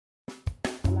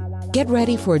Get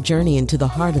ready for a journey into the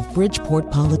heart of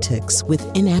Bridgeport politics with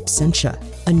In Absentia,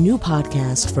 a new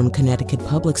podcast from Connecticut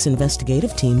Public's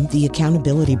investigative team, The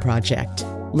Accountability Project.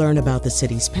 Learn about the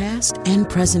city's past and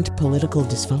present political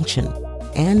dysfunction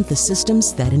and the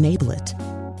systems that enable it.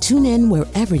 Tune in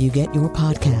wherever you get your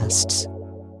podcasts.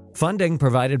 Funding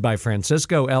provided by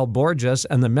Francisco L. Borges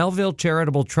and the Melville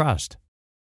Charitable Trust.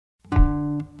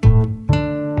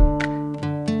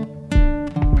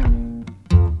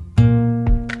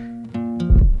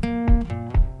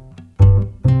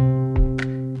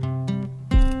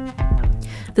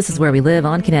 This is Where We Live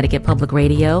on Connecticut Public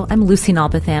Radio. I'm Lucy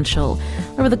Nalpathanchel.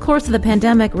 Over the course of the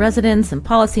pandemic, residents and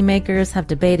policymakers have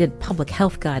debated public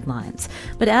health guidelines.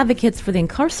 But advocates for the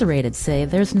incarcerated say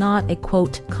there's not a,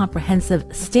 quote, comprehensive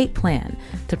state plan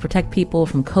to protect people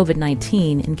from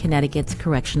COVID-19 in Connecticut's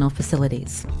correctional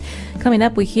facilities. Coming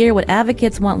up, we hear what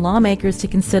advocates want lawmakers to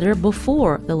consider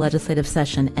before the legislative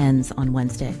session ends on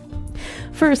Wednesday.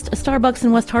 First, a Starbucks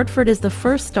in West Hartford is the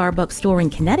first Starbucks store in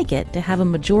Connecticut to have a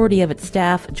majority of its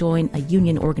staff join a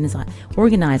union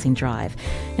organizing drive.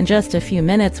 In just a few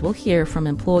minutes, we'll hear from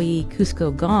employee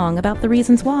Cusco Gong about the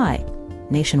reasons why.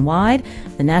 Nationwide,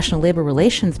 the National Labor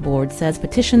Relations Board says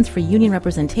petitions for union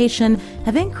representation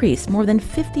have increased more than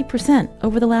 50%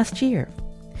 over the last year.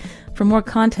 For more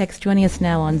context, joining us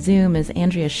now on Zoom is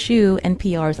Andrea Hsu,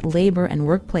 NPR's labor and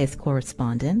workplace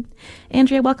correspondent.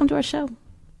 Andrea, welcome to our show.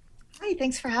 Hi,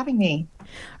 thanks for having me.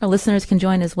 Our listeners can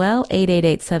join as well,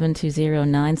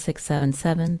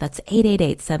 888-720-9677. That's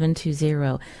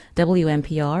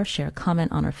 888-720-WNPR. Share a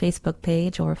comment on our Facebook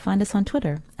page or find us on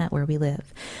Twitter at Where We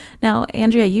Live. Now,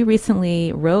 Andrea, you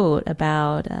recently wrote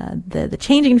about the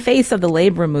changing face of the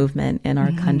labor movement in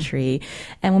our country.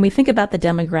 And when we think about the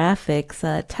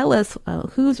demographics, tell us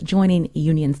who's joining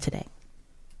unions today.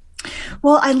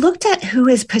 Well, I looked at who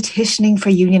is petitioning for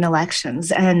union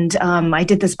elections, and I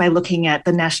did this by looking at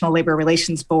the National Labor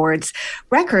Relations Board's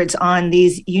records on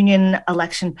these union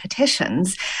election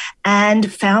petitions,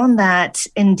 and found that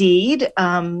indeed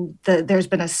there's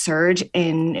been a surge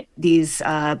in these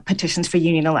petitions for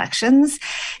union elections.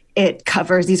 It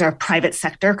covers, these are private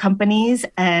sector companies.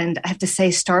 And I have to say,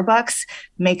 Starbucks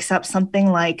makes up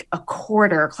something like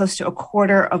close to a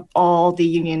quarter of all the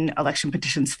union election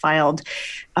petitions filed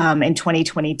in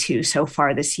 2022 so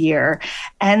far this year.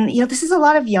 And, this is a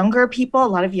lot of younger people,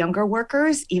 a lot of younger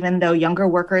workers, even though younger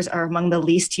workers are among the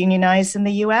least unionized in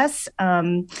the U.S.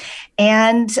 We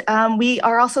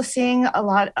are also seeing a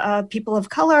lot of people of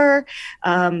color,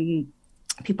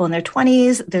 people in their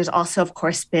 20s. There's also, of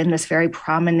course, been this very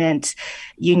prominent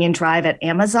union drive at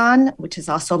Amazon, which is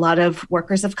also a lot of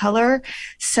workers of color.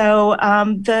 So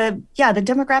the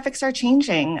demographics are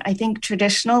changing. I think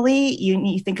traditionally,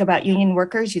 you think about union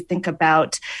workers, you think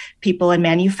about people in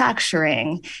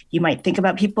manufacturing, you might think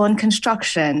about people in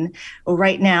construction.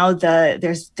 Right now,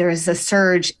 there's a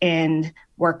surge in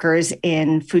workers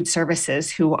in food services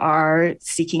who are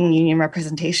seeking union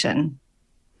representation.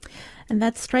 And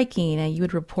that's striking. You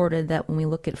had reported that when we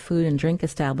look at food and drink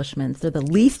establishments, they're the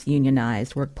least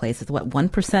unionized workplaces.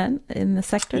 1% in the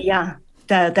sector? Yeah.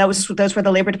 Those were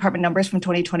the Labor Department numbers from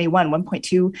 2021.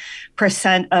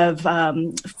 1.2% of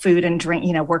food and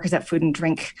drink, workers at food and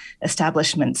drink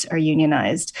establishments are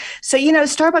unionized. So,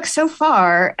 Starbucks so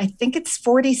far, I think it's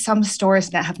 40 some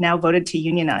stores that have now voted to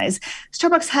unionize.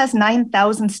 Starbucks has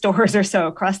 9,000 stores or so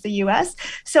across the U.S.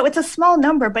 So it's a small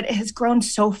number, but it has grown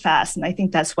so fast. And I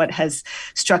think that's what has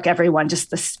struck everyone,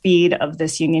 just the speed of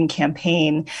this union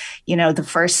campaign. The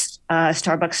first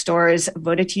Starbucks stores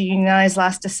voted to unionize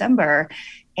last December.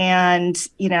 And,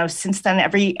 since then,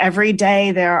 every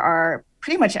day there are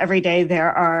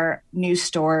new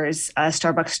stores,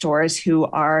 Starbucks stores, who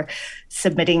are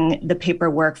submitting the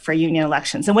paperwork for union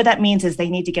elections. And what that means is they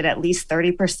need to get at least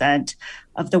 30%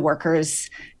 of the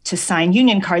workers to sign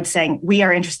union cards saying, we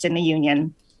are interested in a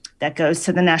union. That goes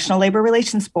to the National Labor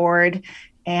Relations Board.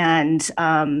 And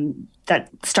that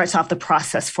starts off the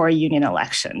process for a union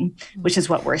election, which is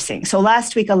what we're seeing. So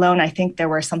last week alone, I think there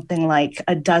were something like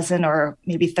a dozen or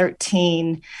maybe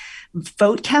 13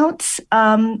 vote counts,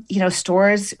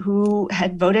 stores who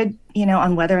had voted,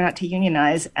 on whether or not to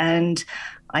unionize. And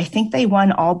I think they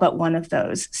won all but one of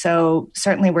those. So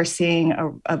certainly we're seeing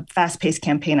a fast-paced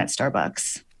campaign at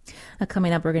Starbucks.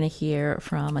 Coming up, we're going to hear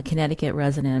from a Connecticut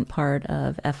resident, part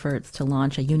of efforts to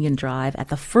launch a union drive at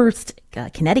the first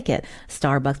Connecticut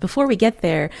Starbucks. Before we get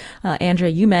there, Andrea,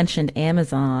 you mentioned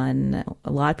Amazon.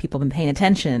 A lot of people have been paying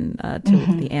attention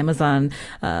to the Amazon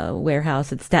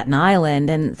warehouse at Staten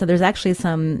Island. And so there's actually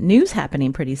some news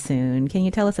happening pretty soon. Can you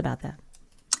tell us about that?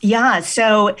 Yeah,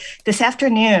 so this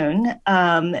afternoon,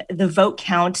 the vote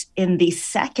count in the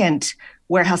second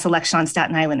warehouse election on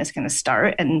Staten Island is going to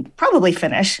start and probably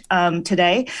finish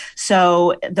today.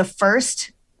 So the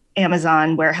first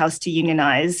Amazon warehouse to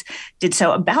unionize did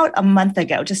so about a month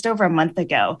ago, just over a month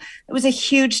ago. It was a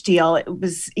huge deal. It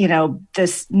was,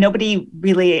 nobody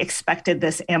really expected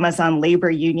this Amazon labor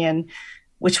union,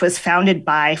 which was founded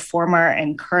by former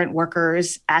and current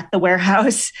workers at the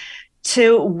warehouse,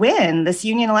 to win this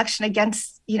union election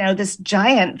against, the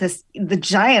giant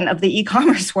of the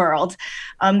e-commerce world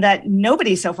that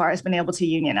nobody so far has been able to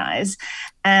unionize.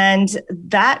 And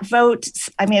that vote,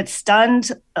 it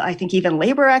stunned, I think, even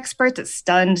labor experts. It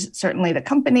stunned certainly the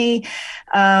company.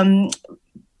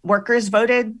 Workers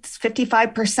voted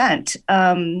 55%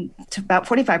 to about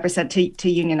 45% to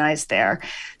unionize there.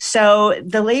 So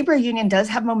the labor union did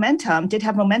have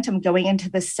momentum going into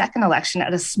the second election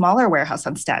at a smaller warehouse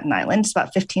on Staten Island. It's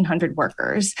about 1,500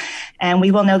 workers. And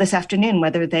we will know this afternoon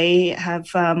whether they have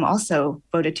also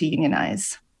voted to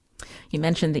unionize. You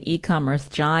mentioned the e-commerce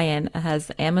giant. Has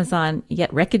Amazon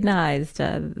yet recognized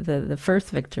the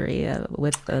first victory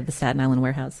with the Staten Island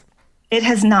warehouse? It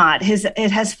has not.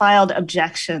 It has filed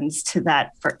objections to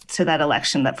that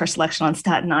election, that first election on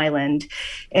Staten Island.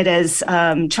 It has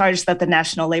charged that the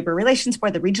National Labor Relations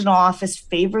Board, the regional office,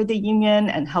 favored the union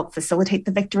and helped facilitate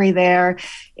the victory there.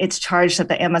 It's charged that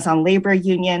the Amazon Labor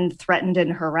Union threatened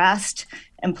and harassed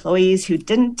employees who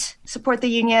didn't support the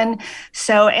union.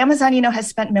 So Amazon, has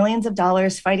spent millions of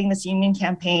dollars fighting this union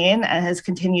campaign and has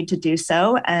continued to do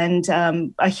so. And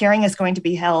a hearing is going to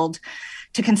be held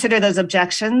to consider those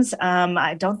objections.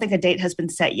 I don't think a date has been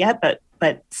set yet, but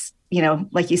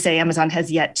like you say, Amazon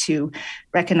has yet to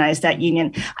recognize that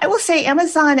union. I will say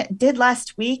Amazon did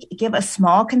last week give a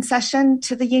small concession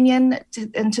to the union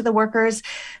and to the workers.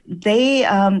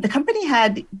 The company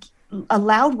had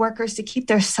allowed workers to keep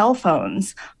their cell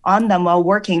phones on them while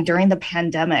working during the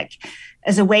pandemic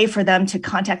as a way for them to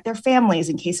contact their families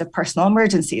in case of personal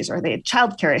emergencies or they had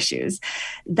childcare issues.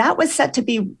 That was set to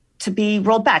be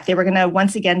rolled back. They were going to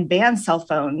once again ban cell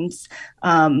phones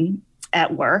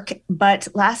at work. But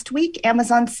last week,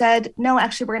 Amazon said, no,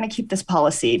 actually, we're going to keep this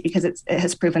policy because it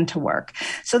has proven to work.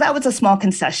 So that was a small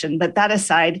concession. But that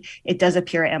aside, it does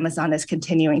appear Amazon is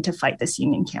continuing to fight this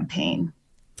union campaign.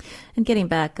 And getting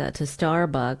back to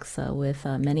Starbucks, with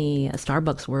many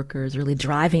Starbucks workers really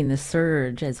driving the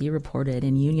surge, as you reported,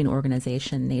 in union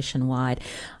organization nationwide.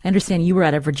 I understand you were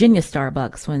at a Virginia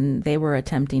Starbucks when they were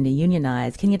attempting to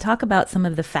unionize. Can you talk about some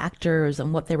of the factors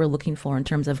and what they were looking for in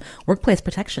terms of workplace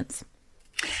protections?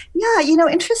 Yeah,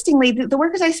 interestingly, the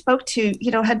workers I spoke to,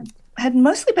 had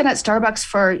mostly been at Starbucks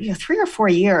for 3 or 4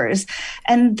 years,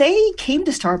 and they came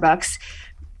to Starbucks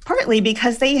partly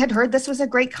because they had heard this was a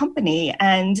great company.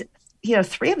 And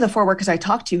 3 of the 4 workers I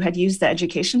talked to had used the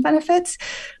education benefits,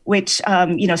 which,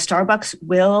 Starbucks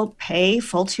will pay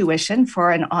full tuition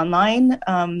for an online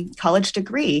college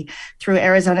degree through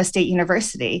Arizona State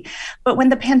University. But when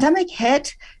the pandemic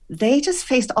hit, they just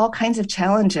faced all kinds of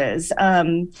challenges.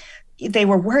 They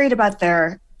were worried about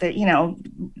their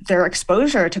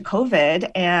exposure to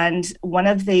COVID. And one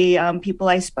of the people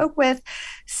I spoke with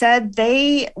said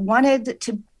they wanted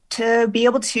to be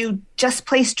able to just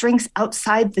place drinks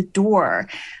outside the door,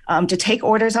 to take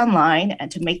orders online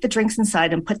and to make the drinks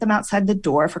inside and put them outside the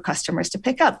door for customers to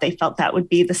pick up. They felt that would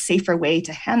be the safer way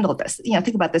to handle this.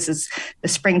 Think about this as the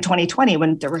spring 2020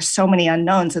 when there were so many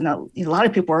unknowns and a lot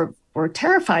of people were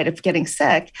terrified of getting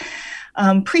sick,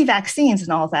 pre-vaccines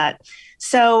and all that.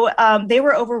 So they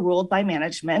were overruled by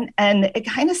management, and it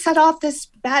kind of set off this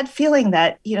bad feeling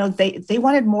that, they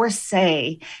wanted more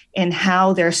say in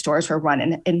how their stores were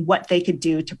run and what they could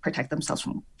do to protect themselves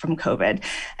from COVID.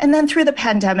 And then through the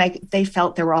pandemic, they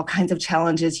felt there were all kinds of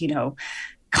challenges,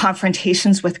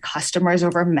 confrontations with customers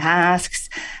over masks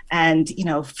and,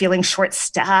 feeling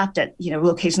short-staffed at,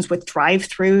 locations with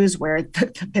drive-throughs where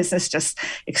the business just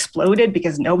exploded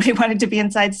because nobody wanted to be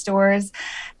inside stores.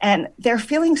 And their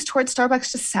feelings towards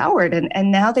Starbucks just soured.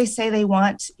 And now they say they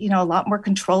want, a lot more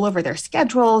control over their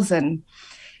schedules and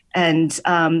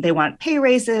they want pay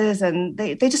raises and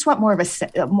they just want more of a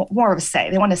say.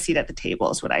 They want a seat at the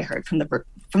table is what I heard from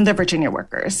the Virginia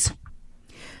workers.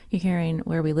 You're hearing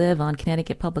Where We Live on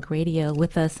Connecticut Public Radio.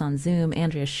 With us on Zoom,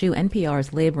 Andrea Hsu,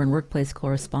 NPR's labor and workplace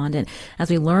correspondent, as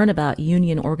we learn about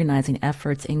union organizing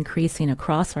efforts increasing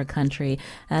across our country.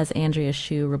 As Andrea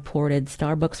Hsu reported,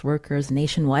 Starbucks workers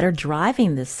nationwide are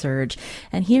driving this surge.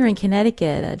 And here in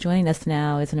Connecticut, joining us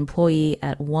now is an employee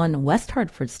at One West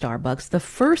Hartford Starbucks, the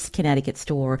first Connecticut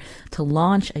store to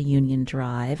launch a union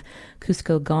drive.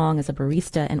 Cusco Gong is a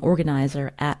barista and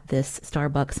organizer at this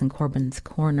Starbucks in Corbin's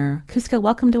Corner. Cusco,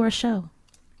 welcome to our show.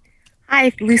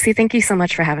 Hi, Lucy. Thank you so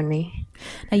much for having me.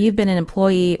 Now, you've been an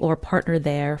employee or partner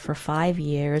there for 5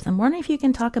 years. I'm wondering if you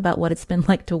can talk about what it's been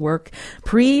like to work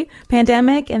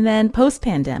pre-pandemic and then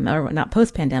post-pandemic, or not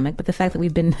post-pandemic, but the fact that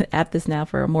we've been at this now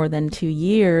for more than 2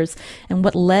 years, and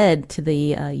what led to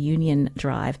the union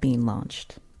drive being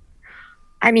launched.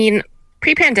 I mean,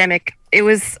 pre-pandemic, it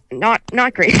was not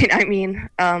great. I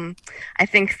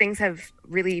think things have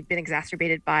really been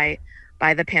exacerbated by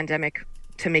the pandemic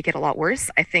to make it a lot worse.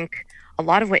 I think a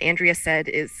lot of what Andrea said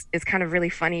is kind of really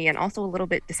funny and also a little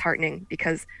bit disheartening,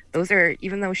 because those are,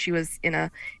 even though she was in a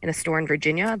store in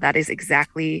Virginia, that is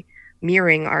exactly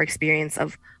mirroring our experience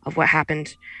of what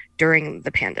happened during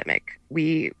the pandemic.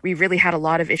 We really had a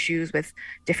lot of issues with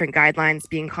different guidelines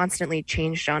being constantly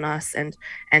changed on us, and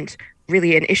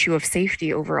really an issue of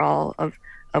safety overall, of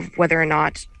whether or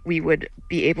not we would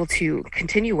be able to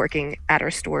continue working at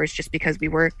our stores, just because we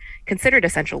were considered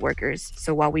essential workers.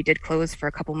 So while we did close for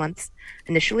a couple months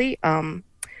initially,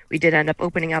 we did end up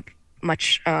opening up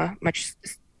much only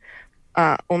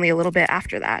a little bit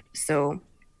after that. So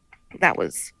that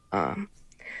was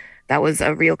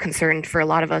a real concern for a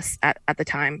lot of us at the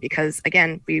time, because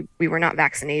again, we were not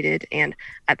vaccinated, and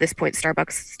at this point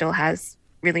Starbucks still has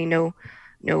really no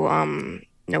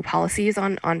policies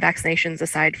on vaccinations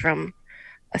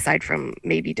aside from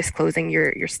maybe disclosing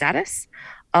your status.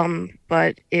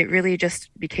 But it really just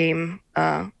became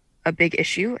a big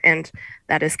issue, and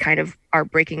that is kind of our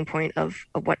breaking point of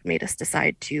what made us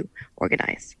decide to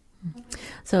organize.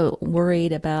 So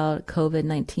worried about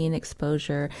COVID-19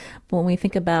 exposure. But when we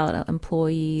think about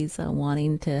employees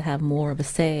wanting to have more of a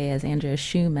say, as Andrea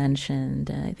Hsu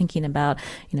mentioned, thinking about,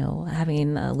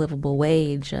 having a livable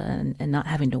wage and not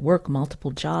having to work multiple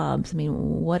jobs. I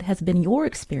mean, what has been your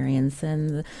experience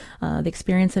and the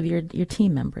experience of your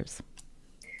team members?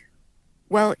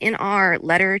 Well, in our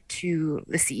letter to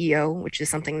the CEO, which is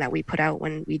something that we put out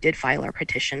when we did file our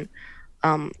petition,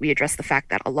 we addressed the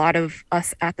fact that a lot of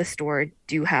us at the store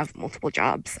do have multiple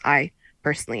jobs. I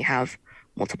personally have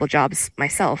multiple jobs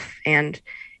myself, and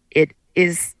it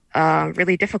is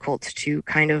really difficult to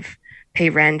kind of pay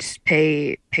rent,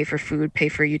 pay for food, pay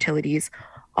for utilities,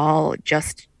 all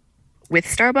just with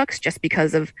Starbucks, just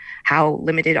because of how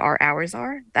limited our hours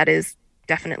are. That is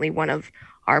definitely one of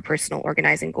our personal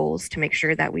organizing goals, to make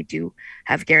sure that we do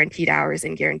have guaranteed hours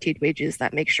and guaranteed wages,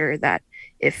 that make sure that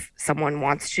if someone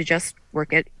wants to just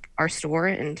work at our store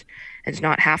and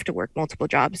not have to work multiple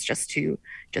jobs just to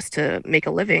make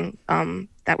a living,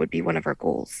 that would be one of our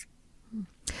goals.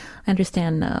 I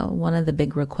understand one of the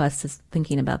big requests is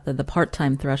thinking about the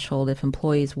part-time threshold. If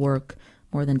employees work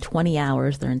more than 20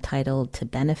 hours, they're entitled to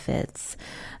benefits.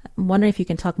 I'm wondering if you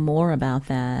can talk more about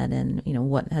that, and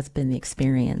what has been the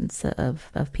experience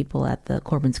of people at the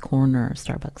Corbin's Corner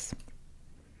Starbucks.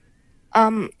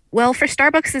 Well, for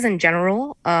Starbucks in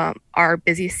general, our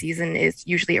busiest season is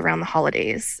usually around the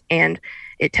holidays, and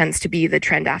it tends to be the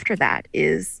trend after that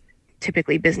is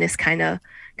typically business kind of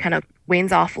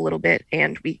wanes off a little bit,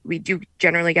 and we do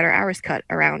generally get our hours cut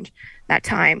around that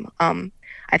time.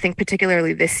 I think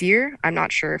particularly this year, I'm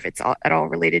not sure if it's at all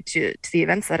related to the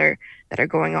events that are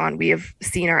going on. We have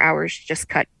seen our hours just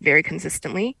cut very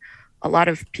consistently. A lot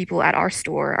of people at our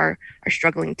store are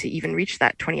struggling to even reach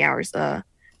that 20 hours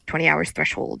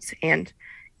thresholds, and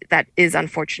that is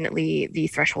unfortunately the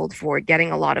threshold for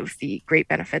getting a lot of the great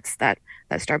benefits that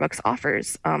Starbucks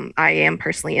offers. I am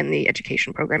personally in the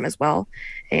education program as well,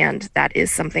 and that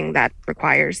is something that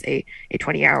requires a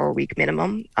 20-hour week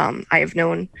minimum. I have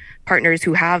known partners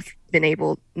who have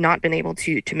not been able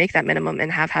to make that minimum,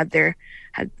 and have had their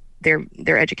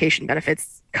education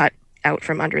benefits cut out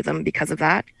from under them because of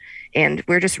that. And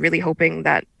we're just really hoping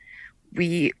that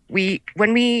we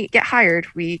when we get hired,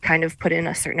 we kind of put in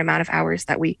a certain amount of hours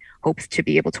that we hope to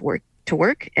be able to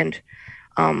work, and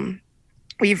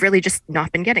we've really just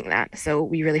not been getting that. So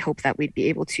we really hope that we'd be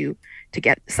able to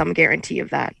get some guarantee of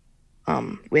that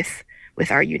with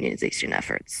our unionization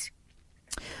efforts.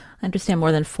 I understand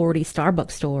more than 40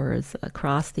 Starbucks stores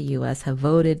across the U.S. have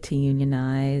voted to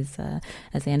unionize.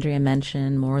 As Andrea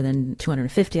mentioned, more than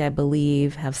 250, I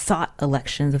believe, have sought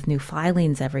elections with new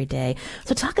filings every day.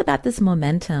 So talk about this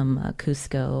momentum,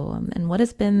 Cusco, and what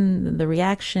has been the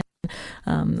reaction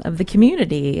of the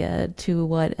community to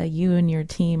what you and your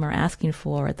team are asking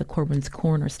for at the Corbin's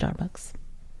Corner Starbucks.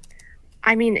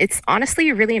 I mean, it's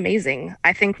honestly really amazing.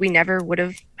 I think we never would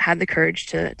have had the courage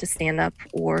to stand up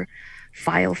or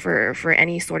file for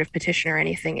any sort of petition or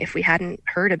anything if we hadn't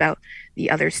heard about the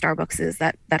other Starbuckses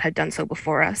that had done so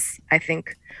before us. I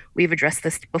think we've addressed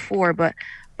this before, but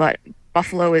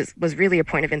Buffalo was really a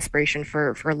point of inspiration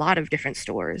for a lot of different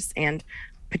stores, and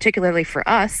particularly for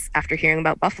us, after hearing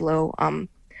about Buffalo,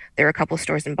 there were a couple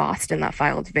stores in Boston that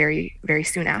filed very, very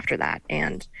soon after that.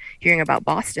 And hearing about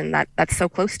Boston, that's so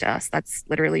close to us. That's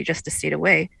literally just a state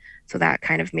away. So that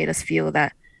kind of made us feel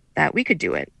that we could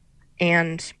do it.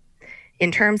 And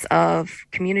in terms of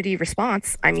community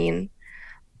response, I mean,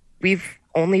 we've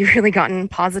only really gotten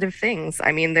positive things.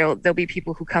 I mean, there'll be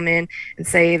people who come in and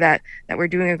say that we're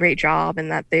doing a great job,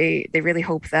 and that they really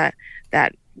hope that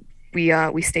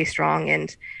we stay strong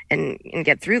and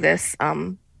get through this.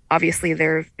 Obviously,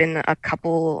 there have been a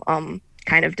couple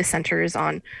kind of dissenters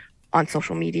on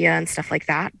social media and stuff like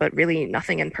that, but really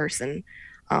nothing in person.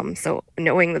 So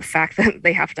knowing the fact that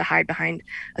they have to hide behind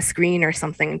a screen or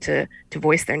something to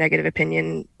voice their negative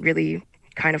opinion really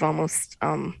kind of almost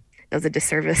does a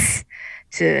disservice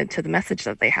to the message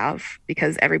that they have,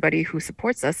 because everybody who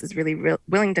supports us is really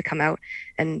willing to come out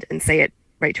and say it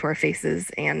right to our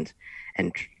faces, and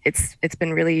it's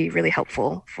been really, really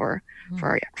helpful for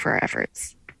our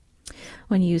efforts.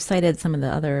 When you cited some of the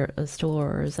other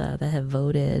stores that have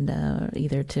voted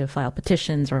either to file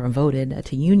petitions or voted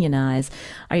to unionize,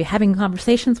 are you having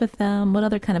conversations with them? What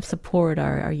other kind of support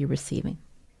are you receiving?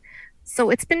 So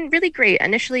it's been really great.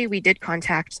 Initially, we did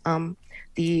contact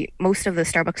most of the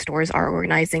Starbucks stores are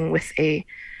organizing with a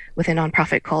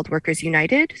nonprofit called Workers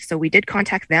United. So we did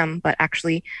contact them, but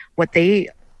actually what they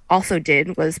also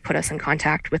did was put us in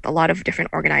contact with a lot of different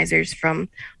organizers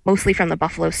mostly from the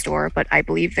Buffalo store, but I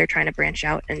believe they're trying to branch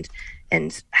out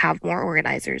and have more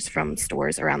organizers from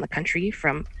stores around the country,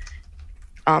 from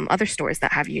other stores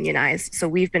that have unionized. So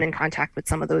we've been in contact with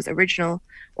some of those original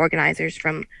organizers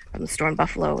from the store in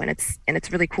Buffalo, and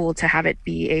it's really cool to have it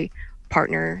be a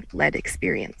partner-led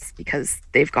experience, because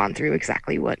they've gone through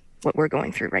exactly what we're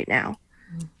going through right now.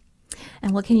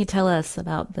 And what can you tell us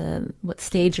about what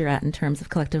stage you're at in terms of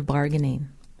collective bargaining?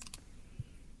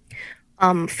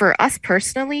 For us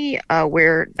personally,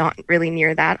 we're not really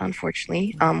near that,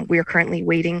 unfortunately. We're currently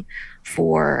waiting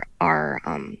for our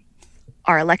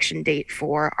election date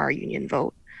for our union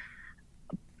vote.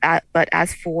 But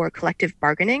as for collective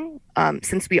bargaining,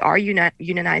 since we are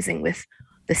unionizing with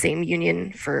the same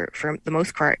union for the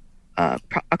most part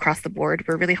across the board,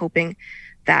 we're really hoping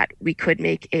that we could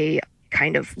make a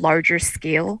kind of larger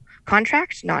scale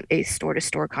contract, not a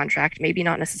store-to-store contract, maybe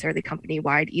not necessarily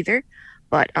company-wide either,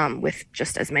 but with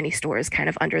just as many stores kind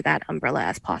of under that umbrella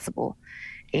as possible.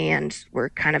 And we're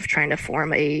kind of trying to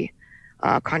form a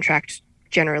contract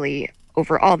generally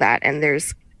over all that. And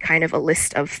there's kind of a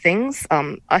list of things.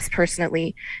 Us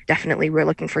personally, definitely we're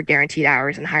looking for guaranteed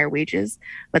hours and higher wages,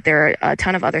 but there are a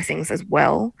ton of other things as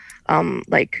well.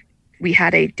 Like we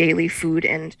had a daily food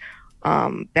and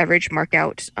beverage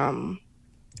markout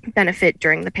benefit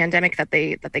during the pandemic that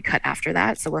they cut after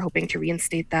that. So we're hoping to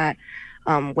reinstate that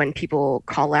when people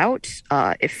call out.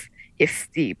 If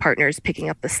the partners picking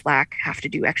up the slack have to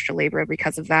do extra labor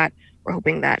because of that, we're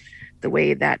hoping that the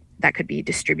way that could be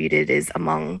distributed is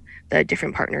among the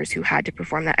different partners who had to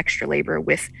perform that extra labor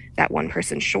with that one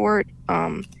person short.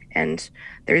 And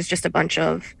there's just a bunch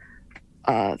of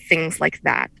things like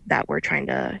that we're trying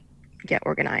to get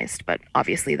organized, but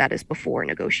obviously that is before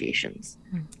negotiations.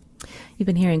 You've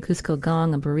been hearing Cusco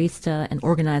Gong, a barista and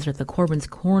organizer at the Corbin's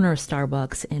Corner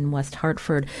Starbucks in West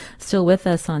Hartford. Still with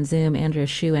us on Zoom, Andrea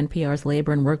Hsu, NPR's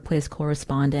labor and workplace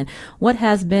correspondent. What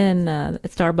has been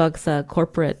Starbucks'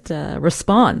 corporate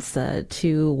response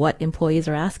to what employees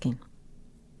are asking?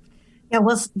 Yeah,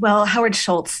 well, Howard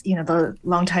Schultz, the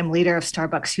longtime leader of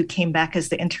Starbucks who came back as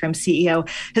the interim CEO,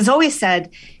 has always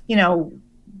said,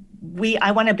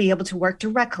 I want to be able to work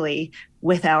directly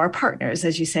with our partners.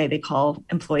 As you say, they call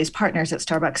employees partners at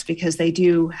Starbucks because they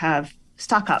do have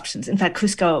stock options. In fact,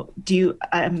 Cusco, do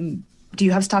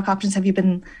you have stock options? Have you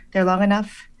been there long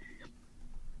enough?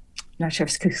 I'm not sure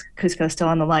if Cusco is still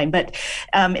on the line, but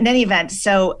in any event,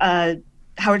 so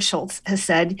Howard Schultz has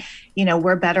said,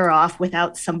 we're better off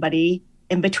without somebody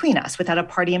in between us, without a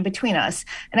party in between us.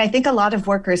 And I think a lot of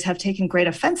workers have taken great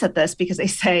offense at this because they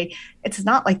say, it's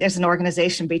not like there's an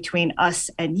organization between us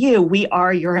and you. We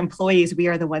are your employees. We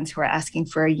are the ones who are asking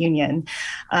for a union.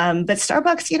 But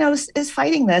Starbucks, is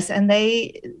fighting this. And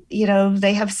they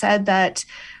have said that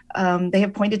they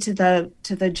have pointed to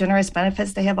the generous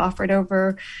benefits they have offered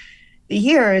over the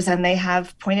years. And they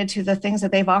have pointed to the things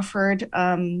that they've offered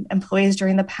employees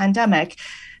during the pandemic.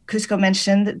 Cusco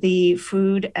mentioned the daily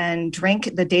food and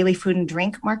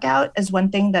drink markout as one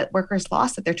thing that workers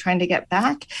lost that they're trying to get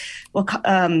back. Well,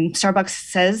 Starbucks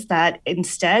says that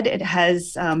instead it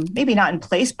has, maybe not in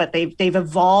place, but they've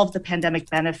evolved the pandemic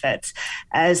benefits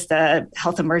as the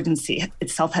health emergency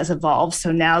itself has evolved.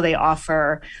 So now they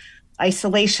offer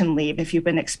isolation leave. If you've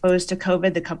been exposed to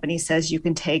COVID, the company says you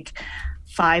can take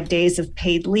 5 days of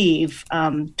paid leave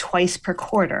twice per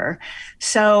quarter.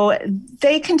 So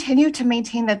they continue to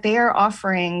maintain that they are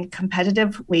offering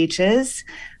competitive wages,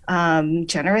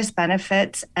 generous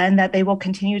benefits, and that they will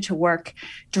continue to work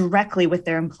directly with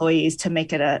their employees to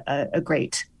make it a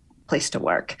great place to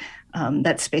work.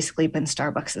 That's basically been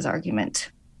Starbucks'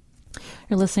 argument.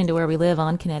 You're listening to Where We Live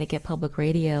on Connecticut Public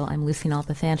Radio. I'm Lucy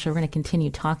Nalpathanchil. We're going to continue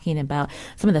talking about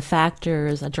some of the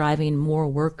factors driving more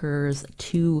workers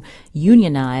to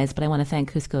unionize, but I want to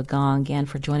thank Cusco Gong again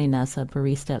for joining us, a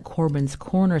barista at Corbin's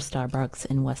Corner Starbucks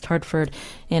in West Hartford.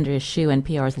 Andrea Hsu,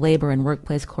 NPR's labor and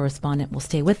workplace correspondent, will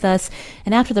stay with us.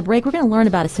 And after the break, we're going to learn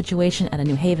about a situation at a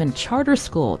New Haven charter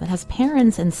school that has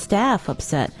parents and staff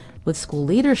upset with school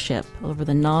leadership over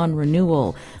the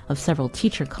non-renewal of several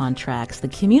teacher contracts. The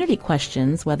community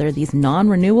questions whether these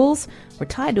non-renewals were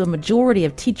tied to a majority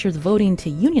of teachers voting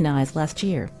to unionize last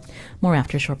year. More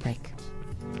after a short break.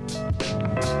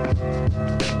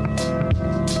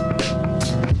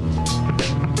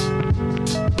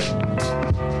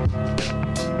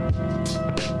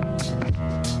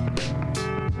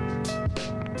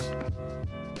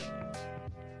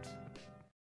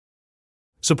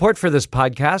 Support for this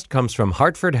podcast comes from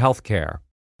Hartford Healthcare.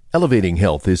 Elevating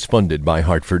Health is funded by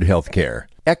Hartford Healthcare.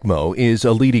 ECMO is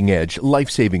a leading-edge,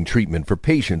 life-saving treatment for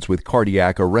patients with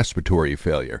cardiac or respiratory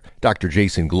failure. Dr.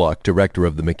 Jason Gluck, director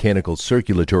of the Mechanical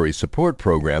Circulatory Support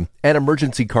Program and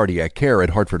Emergency Cardiac Care at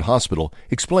Hartford Hospital,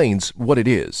 explains what it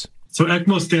is. So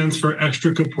ECMO stands for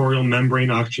extracorporeal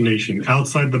membrane oxygenation,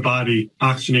 outside the body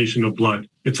oxygenation of blood.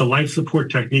 It's a life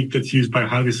support technique that's used by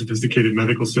highly sophisticated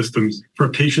medical systems for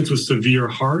patients with severe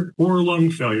heart or lung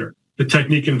failure. The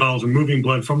technique involves removing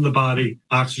blood from the body,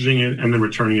 oxygenating it, and then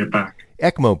returning it back.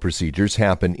 ECMO procedures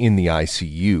happen in the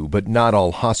ICU, but not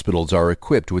all hospitals are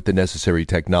equipped with the necessary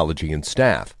technology and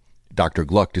staff. Dr.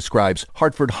 Gluck describes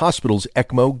Hartford Hospital's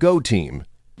ECMO Go team.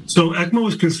 So ECMO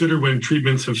is considered when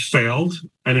treatments have failed.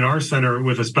 And in our center,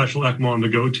 with a special ECMO on the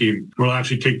Go team, we'll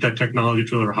actually take that technology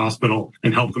to their hospital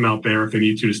and help them out there if they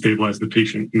need to stabilize the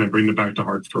patient and then bring them back to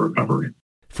Hartford for recovery.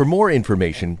 For more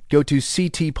information, go to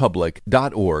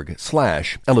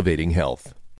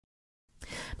ctpublic.org/elevatinghealth.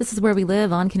 This is Where We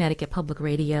Live on Connecticut Public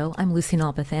Radio. I'm Lucy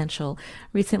Nalpathanchil.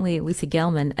 Recently, Lucy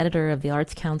Gelman, editor of the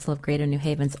Arts Council of Greater New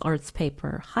Haven's arts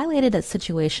paper, highlighted a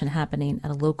situation happening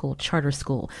at a local charter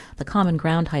school, the Common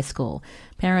Ground High School.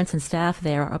 Parents and staff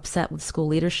there are upset with school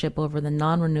leadership over the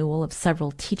non-renewal of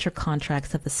several teacher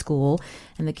contracts at the school,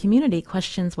 and the community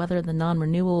questions whether the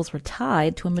non-renewals were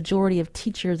tied to a majority of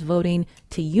teachers voting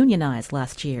to unionize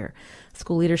last year.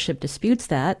 School leadership disputes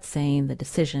that, saying the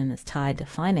decision is tied to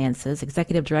finances.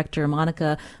 Executive Director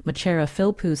Monica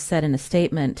Machera-Philpous said in a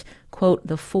statement, quote,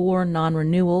 "The 4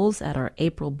 non-renewals at our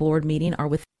April board meeting are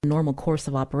within the normal course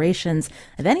of operations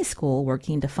of any school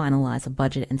working to finalize a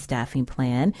budget and staffing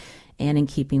plan, and in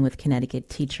keeping with Connecticut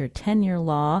teacher tenure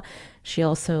law." She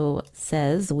also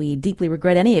says, "We deeply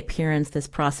regret any appearance this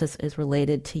process is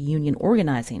related to union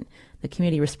organizing. The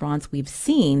community response we've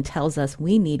seen tells us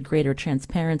we need greater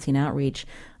transparency and outreach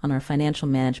on our financial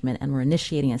management, and we're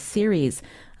initiating a series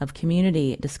of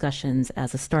community discussions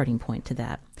as a starting point to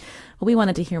that." Well, we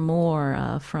wanted to hear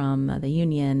more from the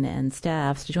union and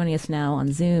staff. So joining us now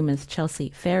on Zoom is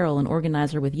Chelsea Farrell, an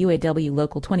organizer with UAW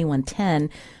Local 2110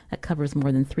 that covers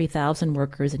more than 3,000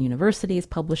 workers in universities,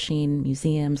 publishing,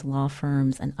 museums, law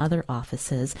firms, and other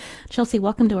offices. Chelsea,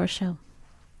 welcome to our show.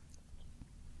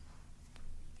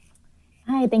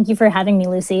 Hi, thank you for having me,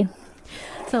 Lucy.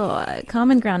 So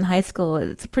Common Ground High School,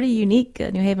 it's a pretty unique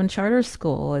New Haven charter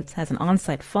school. It has an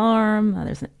on-site farm.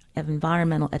 There's an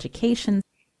environmental education.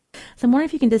 So I'm wondering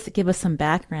if you can just give us some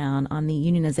background on the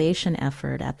unionization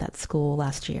effort at that school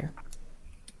last year.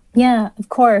 Yeah, of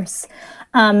course.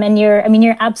 And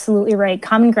you're absolutely right.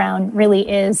 Common Ground really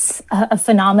is a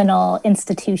phenomenal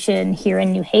institution here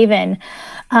in New Haven,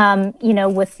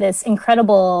 with this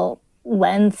incredible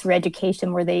lens through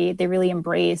education where they really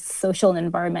embrace social and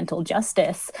environmental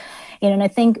justice. And I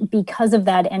think because of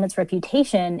that and its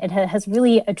reputation, it has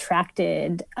really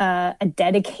attracted a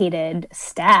dedicated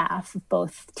staff,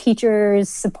 both teachers,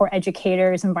 support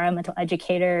educators, environmental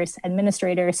educators,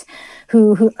 administrators,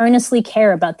 who earnestly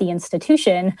care about the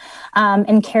institution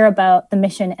and care about the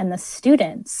mission and the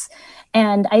students.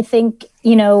 And I think,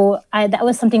 that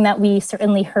was something that we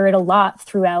certainly heard a lot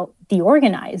throughout the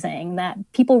organizing, that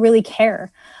people really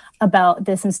care about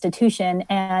this institution,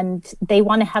 and they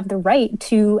want to have the right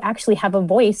to actually have a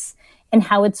voice in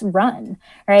how it's run,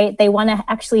 right? They want to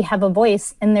actually have a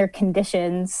voice in their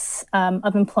conditions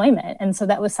of employment. And so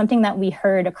that was something that we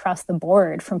heard across the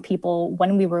board from people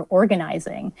when we were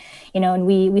organizing, and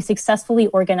we successfully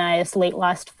organized late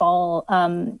last fall,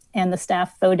 and the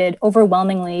staff voted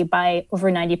overwhelmingly by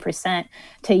over 90%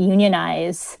 to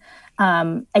unionize.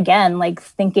 Again, like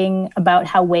thinking about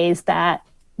how ways that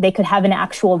they could have an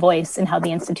actual voice in how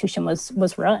the institution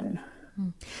was run.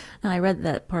 Now, I read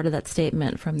that part of that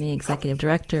statement from the executive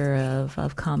director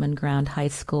of Common Ground High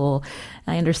School.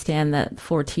 I understand that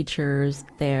 4 teachers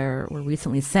there were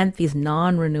recently sent these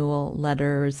non-renewal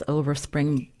letters over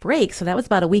spring break. So that was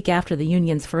about a week after the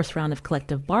union's first round of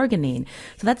collective bargaining.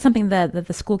 So that's something that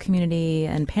the school community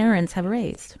and parents have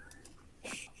raised.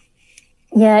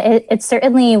 Yeah, it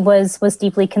certainly was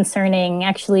deeply concerning.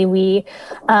 Actually, we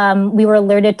were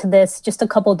alerted to this just a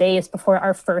couple days before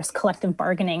our first collective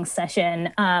bargaining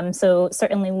session. So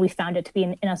certainly we found it to be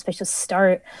an inauspicious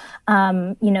start,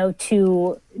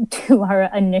 to our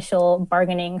initial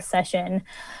bargaining session.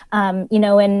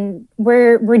 And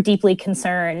we're deeply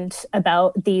concerned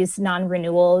about these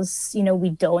non-renewals. We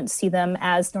don't see them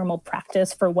as normal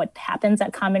practice for what happens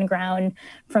at Common Ground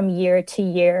from year to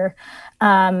year.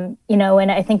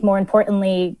 And I think more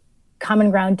importantly, Common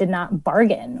Ground did not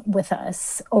bargain with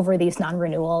us over these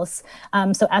non-renewals.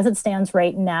 So as it stands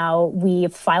right now,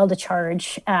 we've filed a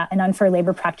charge, an unfair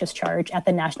labor practice charge at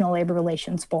the National Labor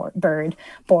Relations Board,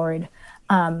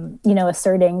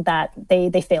 asserting that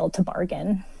they failed to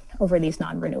bargain over these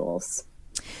non-renewals.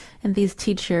 And these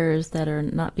teachers that are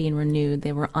not being renewed,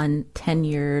 they were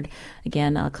untenured.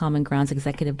 Again, Common Ground's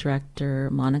executive director,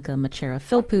 Monica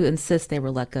Machera-Philpott, insists they were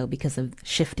let go because of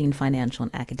shifting financial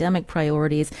and academic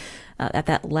priorities. At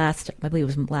that I believe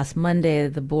it was last Monday,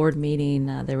 the board meeting,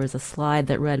 there was a slide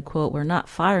that read, quote, "We're not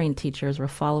firing teachers, we're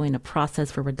following a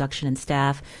process for reduction in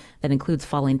staff that includes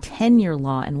following tenure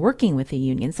law and working with the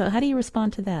union." So how do you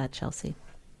respond to that, Chelsea?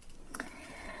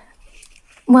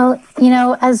 Well,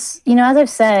 as I've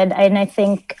said, and I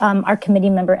think our committee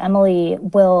member Emily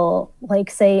will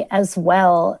say as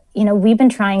well, we've been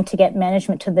trying to get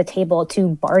management to the table to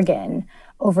bargain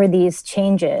over these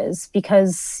changes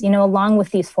because, along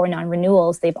with these 4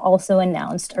 non-renewals, they've also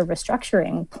announced a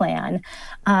restructuring plan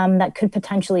that could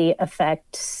potentially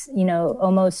affect,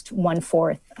 almost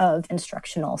 1/4 of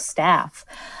instructional staff,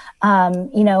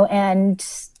 and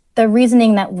the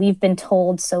reasoning that we've been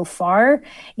told so far,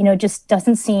 just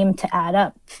doesn't seem to add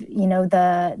up.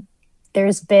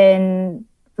 There's been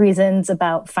reasons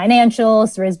about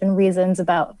financials, there has been reasons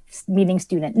about meeting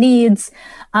student needs,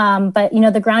 but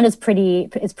the ground is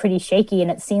pretty shaky,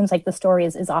 and it seems like the story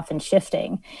is often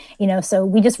shifting. So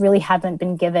we just really haven't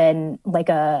been given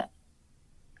a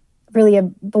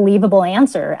believable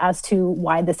answer as to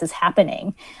why this is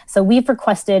happening. So we've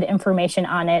requested information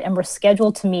on it, and we're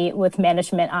scheduled to meet with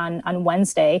management on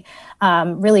Wednesday,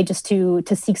 really just to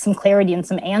seek some clarity and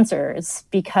some answers,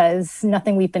 because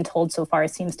nothing we've been told so far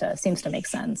seems to make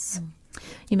sense.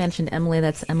 You mentioned Emily.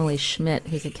 That's Emily Schmidt,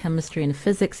 who's a chemistry and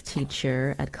physics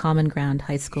teacher at Common Ground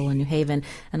High School in New Haven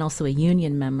and also a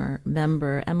union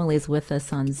member. Emily's with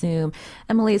us on Zoom.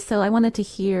 Emily, so I wanted to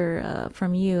hear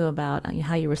from you about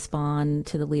how you respond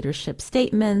to the leadership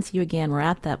statements. You, again, were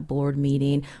at that board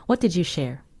meeting. What did you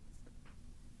share?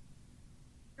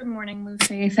 Good morning,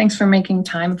 Lucy. Thanks for making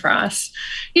time for us.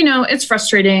 It's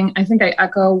frustrating. I think I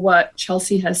echo what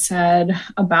Chelsea has said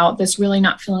about this really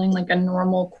not feeling like a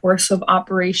normal course of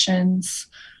operations.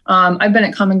 I've been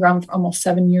at Common Ground for almost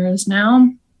 7 years now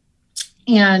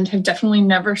and have definitely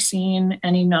never seen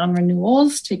any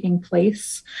non-renewals taking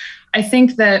place. I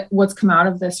think that what's come out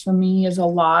of this for me is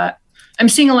I'm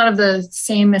seeing a lot of the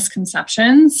same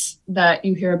misconceptions that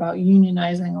you hear about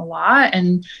unionizing a lot.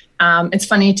 And it's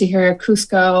funny to hear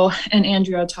Cusco and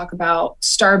Andrea talk about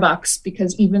Starbucks,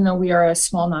 because even though we are a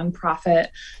small nonprofit,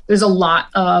 there's a lot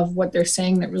of what they're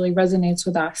saying that really resonates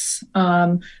with us.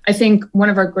 I think one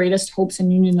of our greatest hopes in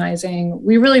unionizing,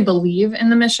 we really believe in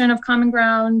the mission of Common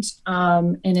Ground,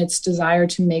 in its desire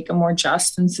to make a more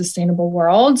just and sustainable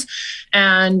world.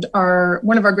 And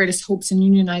one of our greatest hopes in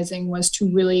unionizing was to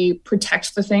really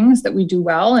protect the things that we do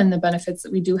well and the benefits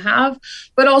that we do have,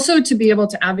 but also to be able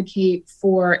to advocate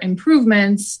for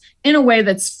improvements in a way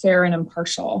that's fair and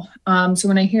impartial. So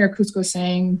when I hear Cusco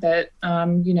saying that,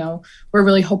 we're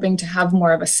really hoping to have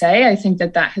more of a say, I think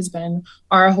that has been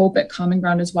our hope at Common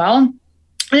Ground as well.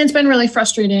 And it's been really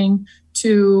frustrating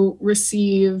to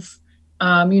receive,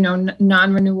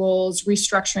 non-renewals,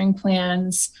 restructuring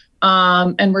plans,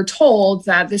 And we're told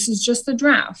that this is just the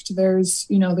draft. There's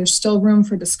still room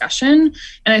for discussion.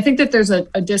 And I think that there's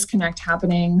a disconnect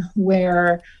happening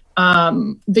where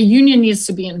the union needs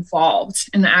to be involved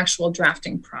in the actual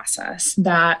drafting process,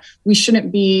 that we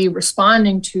shouldn't be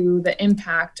responding to the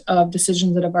impact of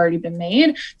decisions that have already been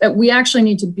made, that we actually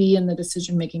need to be in the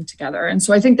decision making together. And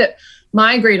so I think that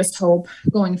my greatest hope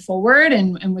going forward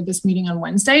and with this meeting on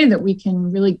Wednesday, that we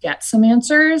can really get some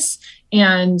answers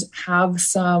and have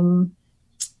some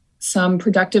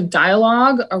productive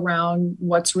dialogue around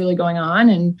what's really going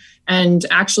on and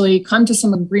actually come to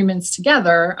some agreements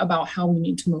together about how we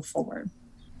need to move forward.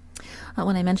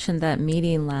 When I mentioned that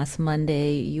meeting last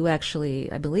Monday, you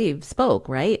actually, I believe, spoke,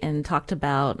 right? And talked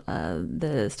about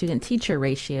the student-teacher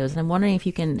ratios. And I'm wondering if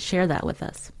you can share that with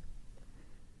us.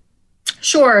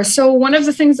 Sure. So one of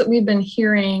the things that we've been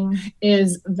hearing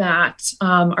is that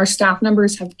our staff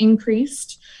numbers have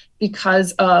increased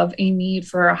because of a need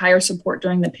for higher support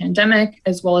during the pandemic,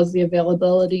 as well as the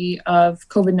availability of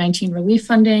COVID-19 relief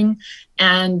funding,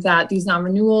 and that these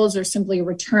non-renewals are simply a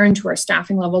return to our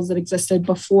staffing levels that existed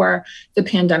before the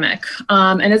pandemic.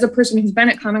 And as a person who's been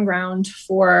at Common Ground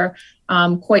for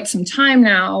quite some time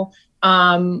now,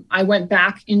 I went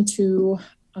back into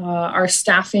our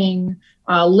staffing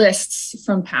lists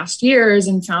from past years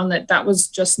and found that that was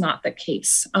just not the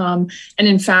case. And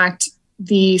in fact,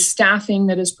 the staffing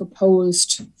that is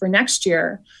proposed for next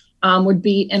year would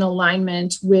be in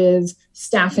alignment with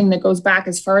staffing that goes back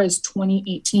as far as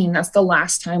 2018. That's the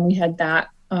last time we had that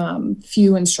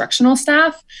few instructional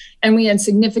staff, and we had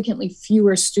significantly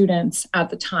fewer students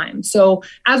at the time. So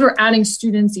as we're adding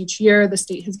students each year, the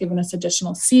state has given us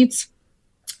additional seats.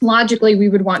 Logically, we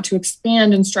would want to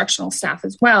expand instructional staff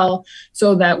as well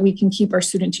so that we can keep our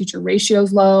student-teacher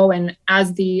ratios low. And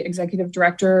as the executive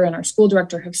director and our school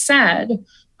director have said,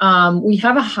 we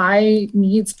have a high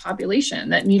needs population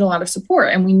that need a lot of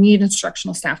support, and we need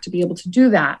instructional staff to be able to do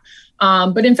that.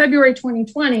 But in February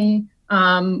 2020,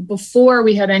 before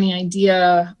we had any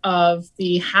idea of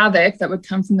the havoc that would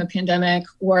come from the pandemic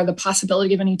or the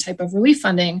possibility of any type of relief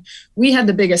funding, we had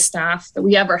the biggest staff that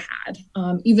we ever had,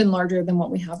 even larger than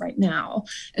what we have right now.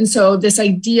 And so this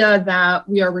idea that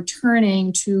we are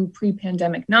returning to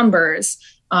pre-pandemic numbers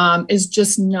is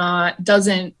just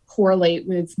doesn't correlate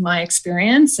with my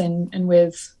experience and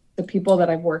with the people that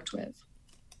I've worked with.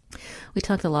 We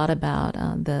talked a lot about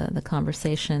the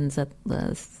conversations that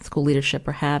the school leadership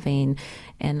are having,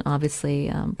 and obviously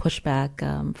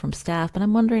pushback from staff. But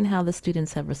I'm wondering how the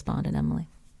students have responded, Emily.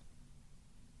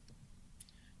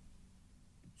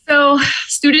 So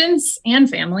students and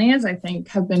families, I think,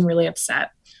 have been really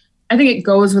upset. I think it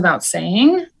goes without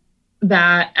saying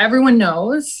that everyone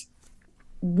knows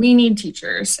we need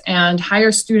teachers, and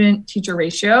higher student-teacher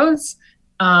ratios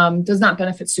does not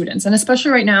benefit students. And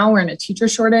especially right now, we're in a teacher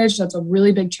shortage. That's a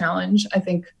really big challenge. I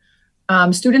think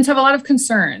students have a lot of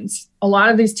concerns. A lot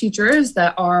of these teachers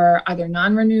that are either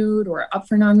non-renewed or up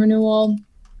for non-renewal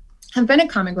have been at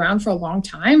Common Ground for a long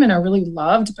time and are really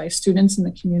loved by students in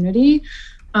the community.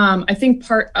 I think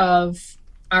part of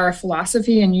our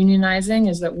philosophy in unionizing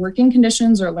is that working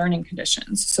conditions are learning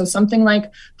conditions. So something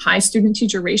like high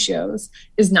student-teacher ratios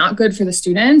is not good for the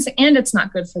students, and it's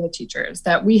not good for the teachers,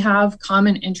 that we have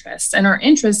common interests, and our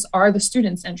interests are the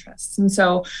students' interests. And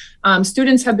so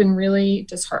students have been really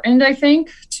disheartened, I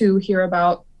think, to hear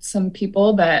about some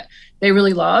people that they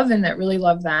really love and that really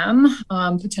love them,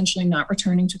 potentially not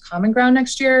returning to Common Ground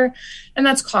next year. And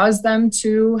that's caused them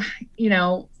to,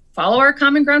 follow our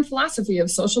Common Ground philosophy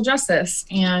of social justice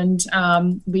and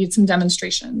lead some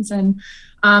demonstrations. And,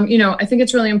 I think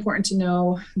it's really important to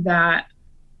know that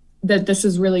this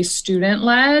is really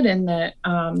student-led, and that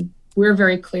we're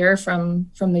very clear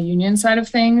from the union side of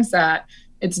things that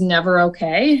it's never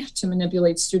okay to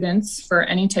manipulate students for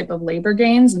any type of labor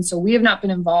gains. And so we have not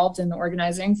been involved in the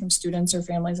organizing from students or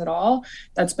families at all.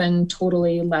 That's been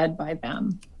totally led by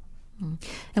them. And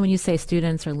when you say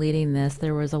students are leading this,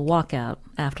 there was a walkout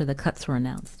after the cuts were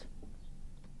announced.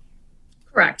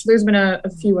 Correct. There's been a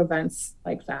few events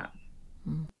like that.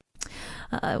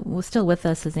 Well, still with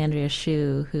us is Andrea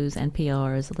Hsu, who's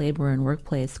NPR's labor and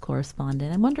workplace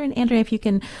correspondent. I'm wondering, Andrea, if you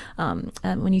can,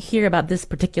 when you hear about this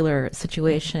particular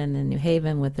situation in New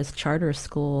Haven with this charter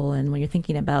school, and when you're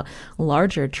thinking about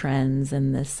larger trends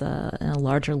in this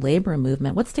larger labor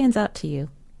movement, what stands out to you?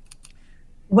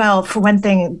 Well, for one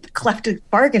thing, collective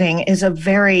bargaining is a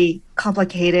very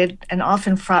complicated and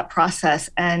often fraught process.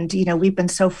 And, we've been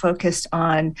so focused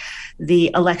on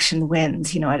the election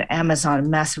wins. At Amazon, a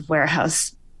massive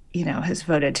warehouse, has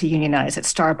voted to unionize. At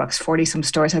Starbucks, 40-some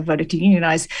stores have voted to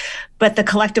unionize. But the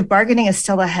collective bargaining is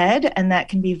still ahead, and that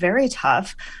can be very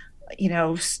tough.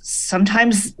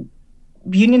 Sometimes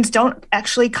unions don't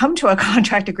actually come to a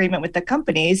contract agreement with the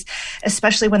companies,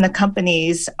 especially when the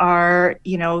companies are,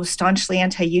 staunchly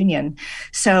anti-union.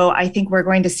 So I think we're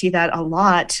going to see that a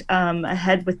lot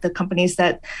ahead with the companies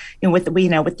that, with the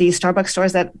Starbucks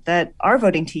stores that are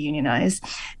voting to unionize.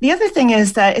 The other thing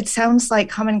is that it sounds like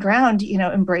Common Ground,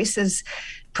 embraces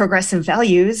progressive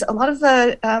values. A lot of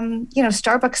the,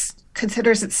 Starbucks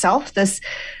considers itself this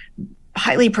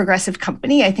highly progressive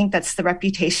company. I think that's the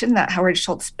reputation that Howard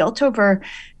Schultz built over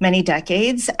many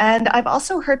decades. And I've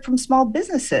also heard from small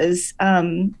businesses,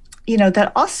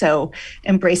 that also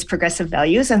embrace progressive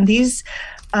values. And these,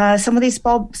 some of these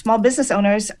small business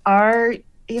owners are,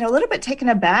 a little bit taken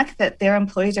aback that their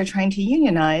employees are trying to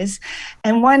unionize.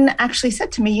 And one actually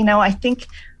said to me, I think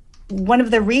one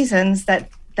of the reasons that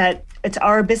it's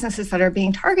our businesses that are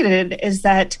being targeted is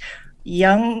that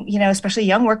young, especially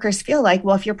young workers feel like,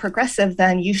 well, if you're progressive,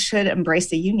 then you should embrace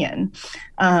the union.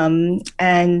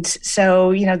 And so,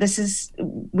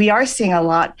 we are seeing a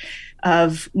lot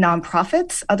of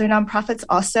nonprofits, other nonprofits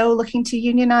also looking to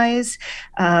unionize.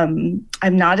 I'm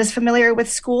not as familiar with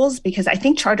schools because I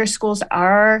think charter schools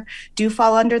do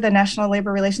fall under the National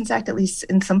Labor Relations Act, at least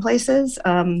in some places.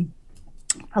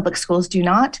 Public schools do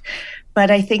not. But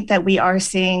I think that we are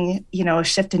seeing, a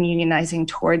shift in unionizing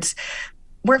towards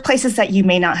workplaces that you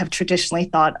may not have traditionally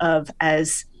thought of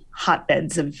as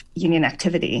hotbeds of union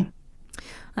activity.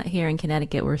 Here in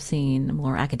Connecticut, we're seeing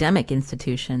more academic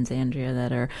institutions, Andrea,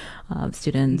 that are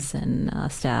students and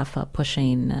staff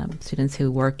pushing students who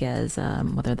work as,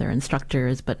 whether they're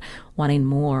instructors, but wanting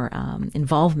more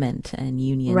involvement in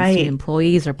unions. Right. Student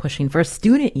employees are pushing for a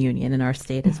student union in our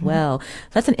state as well. So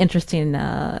that's an interesting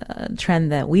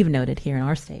trend that we've noted here in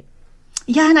our state.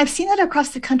 Yeah, and I've seen that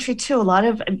across the country too. A lot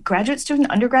of undergraduate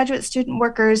student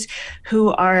workers who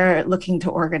are looking to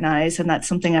organize, and that's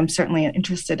something I'm certainly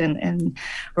interested in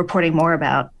reporting more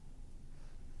about.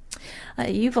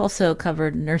 You've also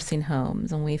covered nursing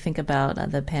homes, and we think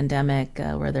about the pandemic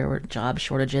where there were job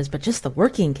shortages, but just the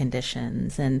working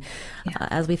conditions. And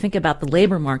as we think about the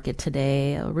labor market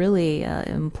today, really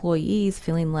employees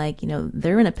feeling like,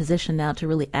 they're in a position now to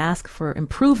really ask for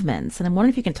improvements. And I'm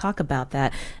wondering if you can talk about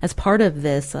that as part of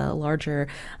this larger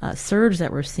surge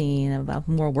that we're seeing about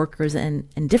more workers in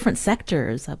different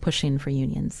sectors pushing for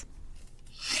unions.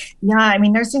 Yeah, I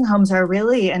mean, nursing homes are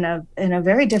really in a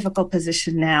very difficult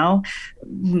position now.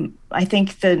 I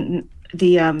think the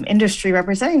industry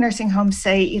representing nursing homes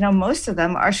say, most of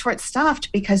them are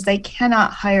short-staffed because they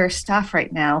cannot hire staff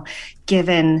right now,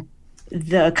 given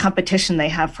the competition they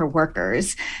have for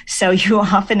workers. So you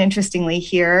often, interestingly,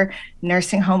 hear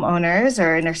nursing home owners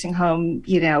or nursing home,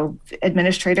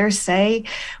 administrators say,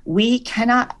 we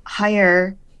cannot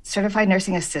hire certified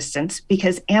nursing assistants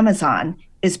because Amazon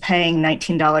is paying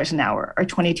 $19 an hour or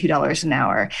 $22 an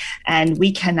hour, and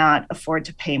we cannot afford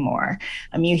to pay more.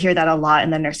 You hear that a lot in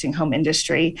the nursing home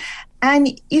industry.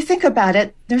 And you think about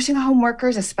it, nursing home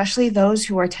workers, especially those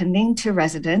who are tending to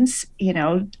residents,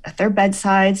 at their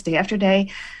bedsides day after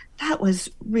day, that was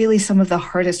really some of the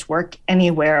hardest work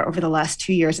anywhere over the last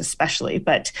 2 years, especially.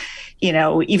 But,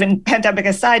 even pandemic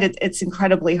aside, it's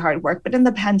incredibly hard work. But in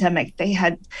the pandemic, they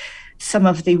had some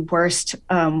of the worst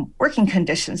working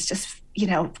conditions, just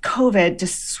COVID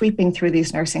just sweeping through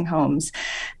these nursing homes.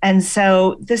 And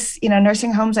so this,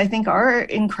 nursing homes, I think, are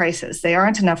in crisis. They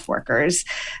aren't enough workers.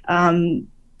 You'll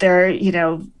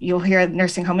hear the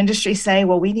nursing home industry say,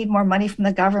 well, we need more money from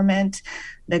the government.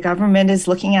 The government is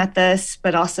looking at this,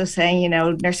 but also saying,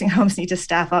 nursing homes need to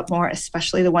staff up more,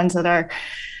 especially the ones that are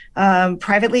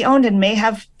privately owned and may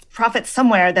have profits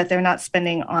somewhere that they're not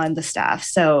spending on the staff.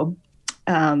 So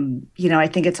I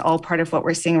think it's all part of what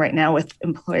we're seeing right now with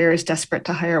employers desperate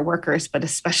to hire workers, but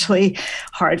especially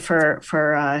hard for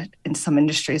in some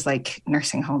industries like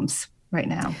nursing homes right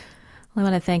now. Well, I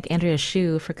want to thank Andrea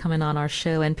Hsu for coming on our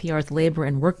show, NPR's labor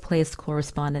and workplace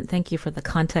correspondent. Thank you for the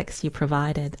context you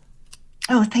provided.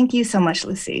 Oh, thank you so much,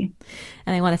 Lucy.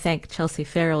 And I want to thank Chelsea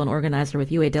Farrell, an organizer with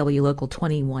UAW Local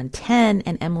 2110,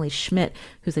 and Emily Schmidt,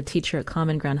 who's a teacher at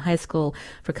Common Ground High School,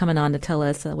 for coming on to tell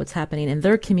us what's happening in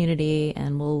their community.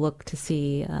 And we'll look to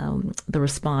see the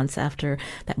response after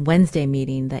that Wednesday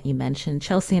meeting that you mentioned.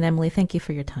 Chelsea and Emily, thank you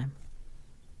for your time.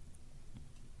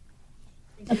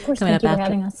 Of course, thank you for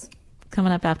having us.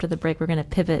 Coming up after the break, we're going to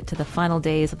pivot to the final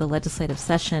days of the legislative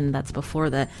session that's before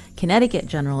the Connecticut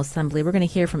General Assembly. We're going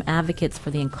to hear from advocates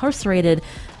for the incarcerated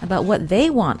about what they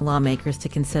want lawmakers to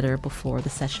consider before the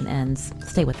session ends.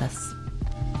 Stay with us.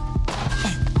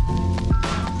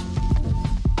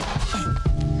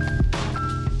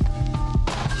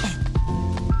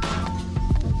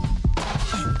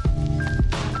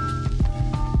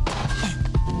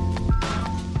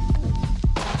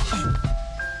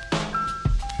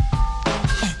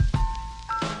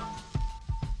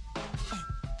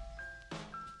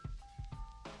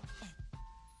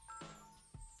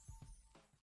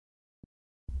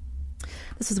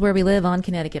 This is Where We Live on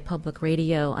Connecticut Public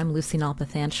Radio. I'm Lucy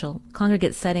Nalpathanchel.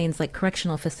 Congregate settings like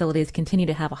correctional facilities continue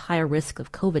to have a higher risk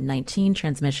of COVID-19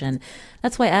 transmission.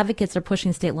 That's why advocates are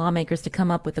pushing state lawmakers to come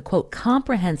up with a, quote,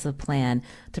 comprehensive plan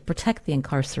to protect the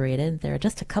incarcerated. There are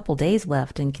just a couple days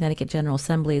left in Connecticut General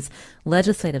Assembly's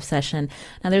legislative session.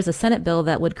 Now, there's a Senate bill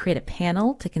that would create a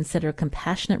panel to consider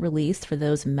compassionate release for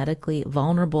those medically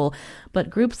vulnerable. But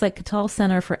groups like Cattell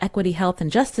Center for Equity, Health,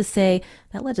 and Justice say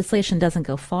that legislation doesn't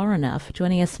go far enough.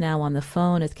 Joining us now on the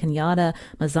phone is Kenyatta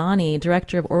Mazani,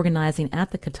 Director of Organizing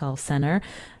at the Cattell Center.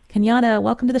 Kenyatta,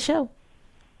 welcome to the show.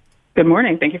 Good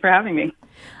morning. Thank you for having me.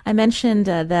 I mentioned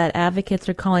that advocates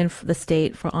are calling for the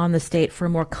state for a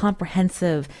more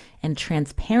comprehensive and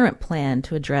transparent plan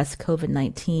to address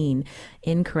COVID-19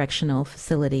 in correctional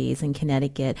facilities in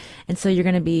Connecticut. And so you're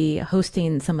going to be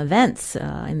hosting some events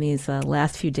in these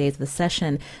last few days of the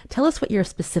session. Tell us what you're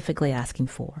specifically asking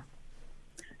for.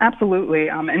 Absolutely.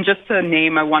 And just to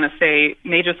name, I want to say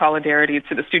major solidarity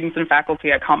to the students and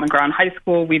faculty at Common Ground High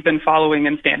School. We've been following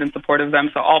and stand in support of them,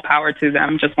 so all power to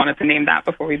them. Just wanted to name that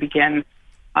before we begin.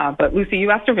 But Lucy, you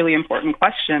asked a really important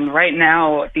question. Right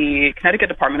now, the Connecticut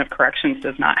Department of Corrections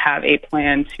does not have a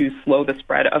plan to slow the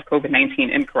spread of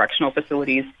COVID-19 in correctional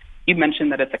facilities. You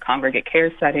mentioned that it's a congregate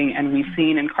care setting, and we've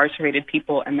seen incarcerated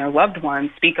people and their loved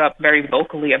ones speak up very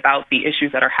vocally about the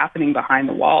issues that are happening behind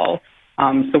the wall.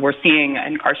 So we're seeing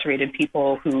incarcerated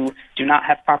people who do not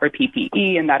have proper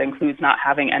PPE, and that includes not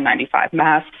having N95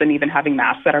 masks and even having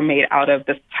masks that are made out of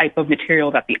this type of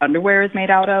material that the underwear is made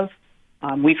out of.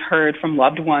 We've heard from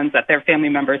loved ones that their family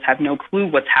members have no clue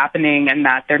what's happening and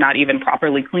that they're not even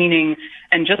properly cleaning.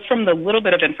 And just from the little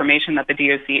bit of information that the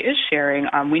DOC is sharing,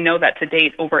 we know that to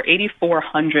date, over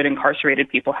 8,400 incarcerated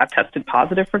people have tested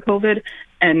positive for COVID.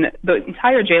 And the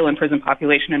entire jail and prison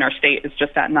population in our state is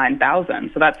just at 9,000.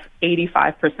 So that's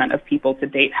 85% of people to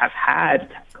date have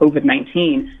had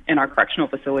COVID-19 in our correctional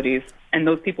facilities. And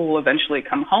those people will eventually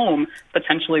come home,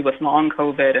 potentially with long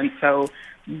COVID. And so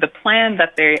the plan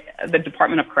that the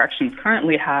Department of Corrections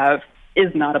currently have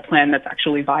is not a plan that's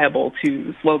actually viable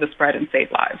to slow the spread and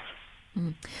save lives.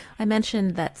 I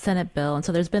mentioned that Senate bill, and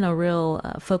so there's been a real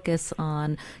focus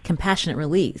on compassionate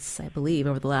release, I believe,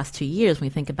 over the last 2 years when we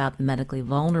think about the medically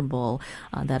vulnerable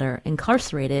that are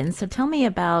incarcerated. And so tell me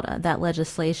about that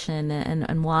legislation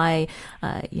and why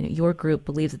your group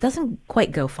believes it doesn't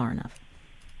quite go far enough.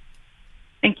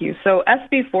 Thank you. So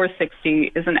SB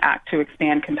 460 is an act to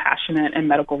expand compassionate and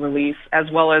medical release, as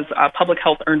well as public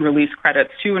health earned release credits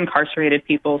to incarcerated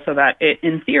people so that it,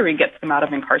 in theory, gets them out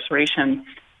of incarceration.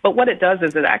 But what it does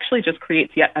is it actually just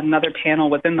creates yet another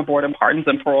panel within the Board of Pardons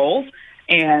and Paroles.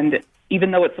 And even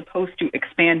though it's supposed to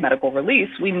expand medical release,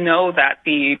 we know that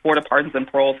the Board of Pardons and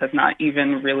Paroles has not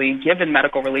even really given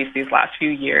medical release these last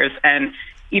few years. And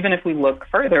even if we look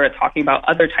further at talking about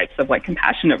other types of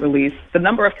compassionate release, the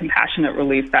number of compassionate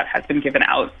release that has been given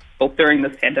out both during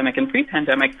this pandemic and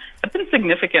pre-pandemic have been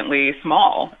significantly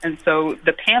small. And so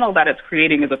the panel that it's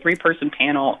creating is a 3-person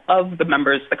panel of the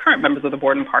current members of the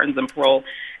Board of Pardons and Parole.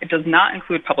 It does not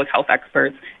include public health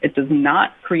experts. It does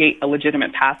not create a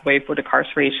legitimate pathway for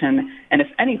decarceration. And if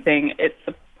anything, it's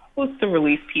supposed to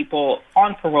release people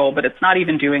on parole, but it's not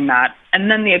even doing that. And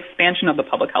then the expansion of the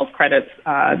public health credits,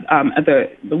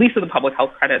 the release of the public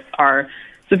health credits are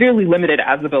severely limited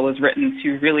as the bill is written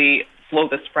to really slow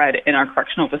the spread in our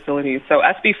correctional facilities. So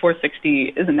SB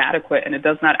 460 is inadequate, and it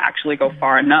does not actually go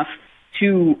far enough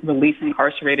to release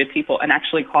incarcerated people and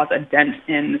actually cause a dent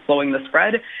in slowing the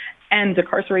spread. And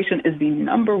decarceration is the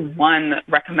number one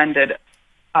recommended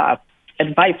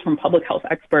advice from public health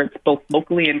experts, both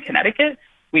locally in Connecticut.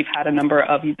 We've had a number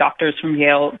of doctors from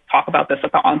Yale talk about this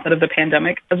at the onset of the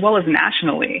pandemic, as well as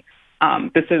nationally.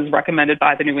 This is recommended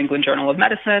by the New England Journal of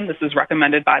Medicine. This is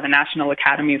recommended by the National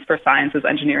Academies for Sciences,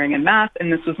 Engineering, and Math.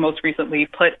 And this was most recently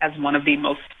put as one of the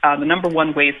number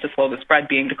one ways to slow the spread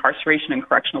being decarceration in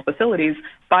correctional facilities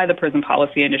by the Prison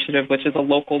Policy Initiative, which is a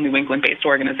local New England-based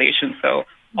organization. So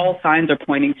all signs are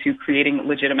pointing to creating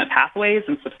legitimate pathways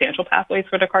and substantial pathways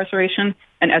for decarceration.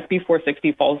 And SB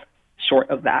 460 falls short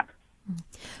of that.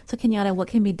 So, Kenyatta, what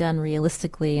can be done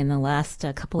realistically in the last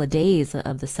couple of days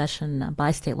of the session by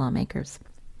state lawmakers?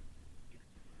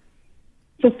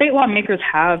 So state lawmakers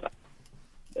have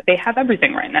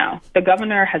everything right now. The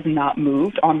governor has not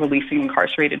moved on releasing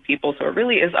incarcerated people, so it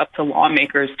really is up to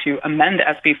lawmakers to amend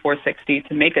SB 460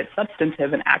 to make it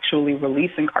substantive and actually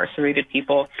release incarcerated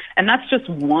people. And that's just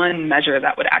one measure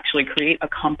that would actually create a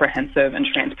comprehensive and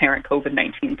transparent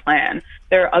COVID-19 plan.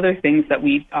 There are other things that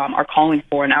we are calling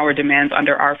for in our demands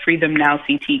under our Free Them Now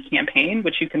CT campaign,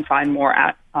 which you can find more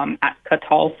at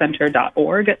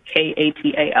cattellcenter.org,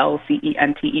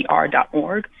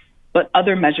 KATALCENTER.org. but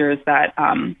other measures that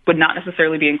would not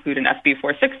necessarily be included in SB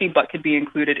 460, but could be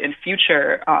included in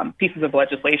future pieces of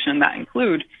legislation that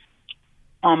include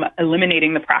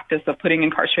eliminating the practice of putting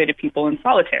incarcerated people in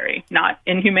solitary, not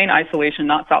inhumane isolation,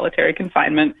 not solitary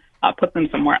confinement, put them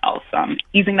somewhere else,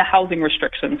 easing the housing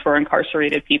restrictions for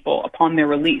incarcerated people upon their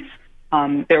release.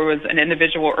 There was an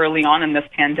individual early on in this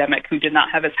pandemic who did not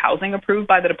have his housing approved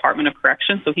by the Department of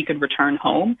Corrections so he could return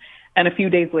home. And a few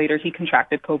days later, he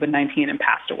contracted COVID-19 and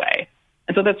passed away.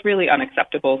 And so that's really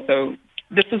unacceptable. So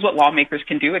this is what lawmakers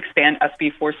can do, expand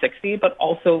SB 460, but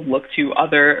also look to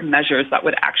other measures that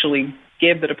would actually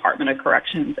give the Department of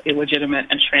Corrections a legitimate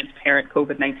and transparent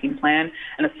COVID-19 plan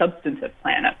and a substantive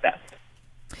plan at best.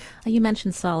 You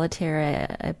mentioned solitary.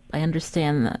 I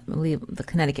understand that the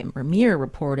Connecticut Mirror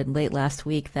reported late last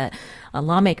week that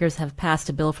lawmakers have passed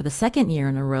a bill for the second year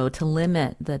in a row to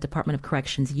limit the Department of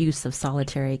Corrections' use of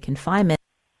solitary confinement.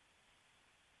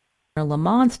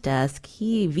 Lamont's desk,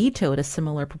 he vetoed a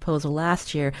similar proposal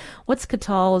last year. What's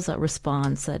Ketal's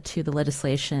response to the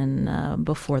legislation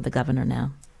before the governor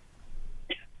now?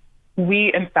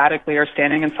 We emphatically are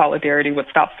standing in solidarity with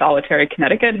Stop Solitary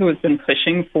Connecticut, who has been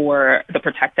pushing for the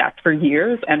PROTECT Act for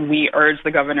years, and we urge the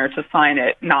governor to sign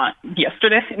it not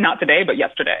today, but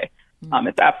yesterday.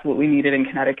 It's absolutely needed in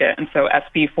Connecticut. And so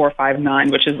SB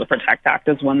 459, which is the PROTECT Act,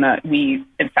 is one that we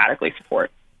emphatically support.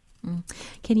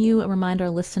 Can you remind our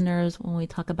listeners, when we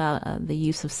talk about the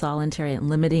use of solitary and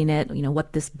limiting it,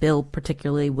 what this bill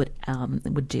particularly would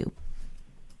do?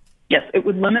 Yes, it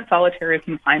would limit solitary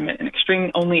confinement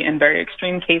only in very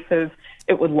extreme cases.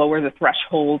 It would lower the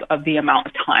threshold of the amount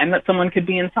of time that someone could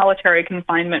be in solitary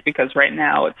confinement, because right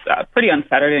now it's pretty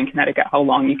unfettered in Connecticut how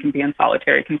long you can be in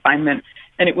solitary confinement.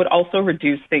 And it would also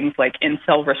reduce things like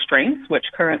in-cell restraints, which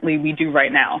currently we do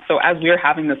right now. So as we're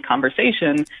having this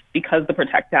conversation, because the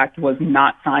PROTECT Act was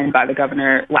not signed by the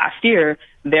governor last year,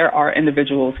 there are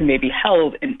individuals who may be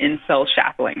held in in-cell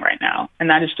shackling right now. And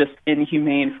that is just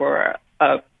inhumane for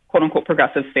a quote-unquote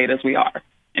progressive state as we are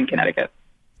in Connecticut.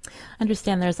 I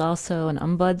understand there's also an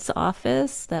ombuds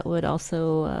office that would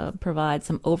also provide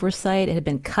some oversight. It had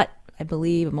been cut, I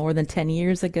believe, more than 10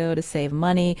 years ago to save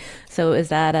money. So is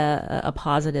that a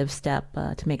positive step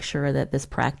to make sure that this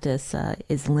practice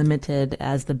is limited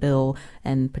as the bill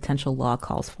and potential law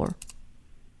calls for?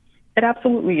 It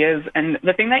absolutely is. And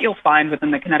the thing that you'll find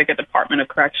within the Connecticut Department of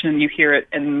Correction, you hear it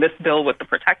in this bill with the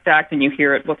PROTECT Act, and you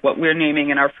hear it with what we're naming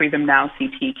in our Free Them Now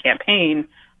CT campaign.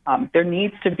 There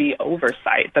needs to be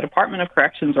oversight. The Department of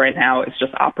Corrections right now is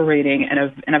just operating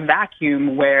in a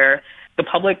vacuum where the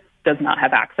public does not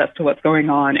have access to what's going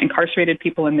on. Incarcerated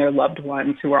people and their loved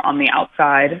ones who are on the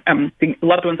outside, the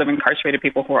loved ones of incarcerated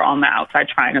people who are on the outside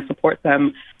trying to support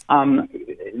them,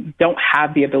 don't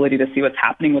have the ability to see what's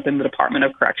happening within the Department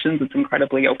of Corrections. It's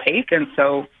incredibly opaque. And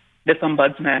so this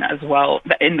ombudsman as well,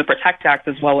 in the PROTECT Act,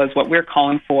 as well as what we're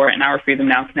calling for in our Free Them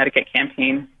Now Connecticut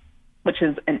campaign, which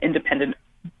is an independent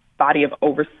body of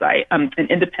oversight, an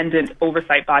independent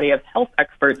oversight body of health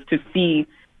experts to see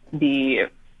the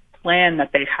plan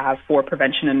that they have for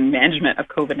prevention and management of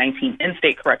COVID-19 in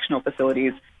state correctional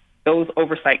facilities. Those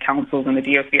oversight councils in the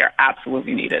DOC are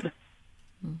absolutely needed.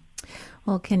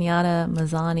 Well, Kenyatta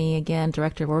Mazani, again,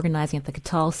 Director of Organizing at the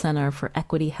Ketal Center for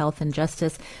Equity, Health, and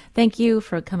Justice, thank you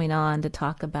for coming on to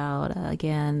talk about,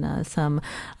 some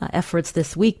efforts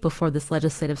this week before this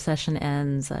legislative session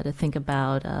ends to think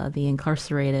about the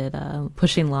incarcerated,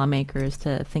 pushing lawmakers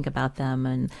to think about them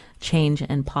and change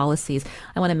in policies.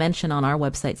 I want to mention on our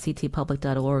website,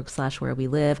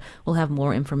 ctpublic.org/wherewelive, we'll have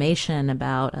more information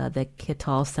about the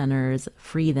Ketal Center's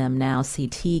Free Them Now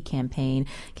CT campaign.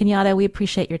 Kenyatta, we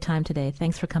appreciate your time today.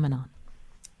 Thanks for coming on.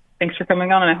 Thanks for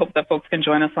coming on, and I hope that folks can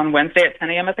join us on Wednesday at 10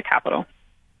 a.m. at the Capitol.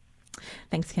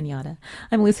 Thanks, Kenyatta.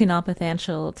 I'm Lucy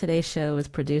Nalpathanchel. Today's show is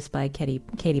produced by Katie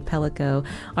Pellico.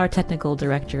 Our technical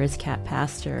director is Kat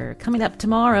Pastor. Coming up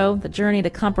tomorrow, the journey to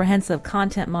comprehensive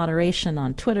content moderation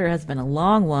on Twitter has been a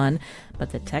long one,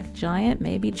 but the tech giant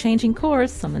may be changing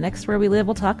course. On the next Where We Live,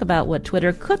 we'll talk about what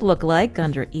Twitter could look like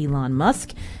under Elon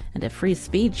Musk and if free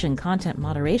speech and content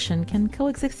moderation can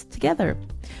coexist together.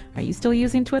 Are you still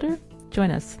using Twitter?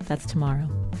 Join us. That's tomorrow.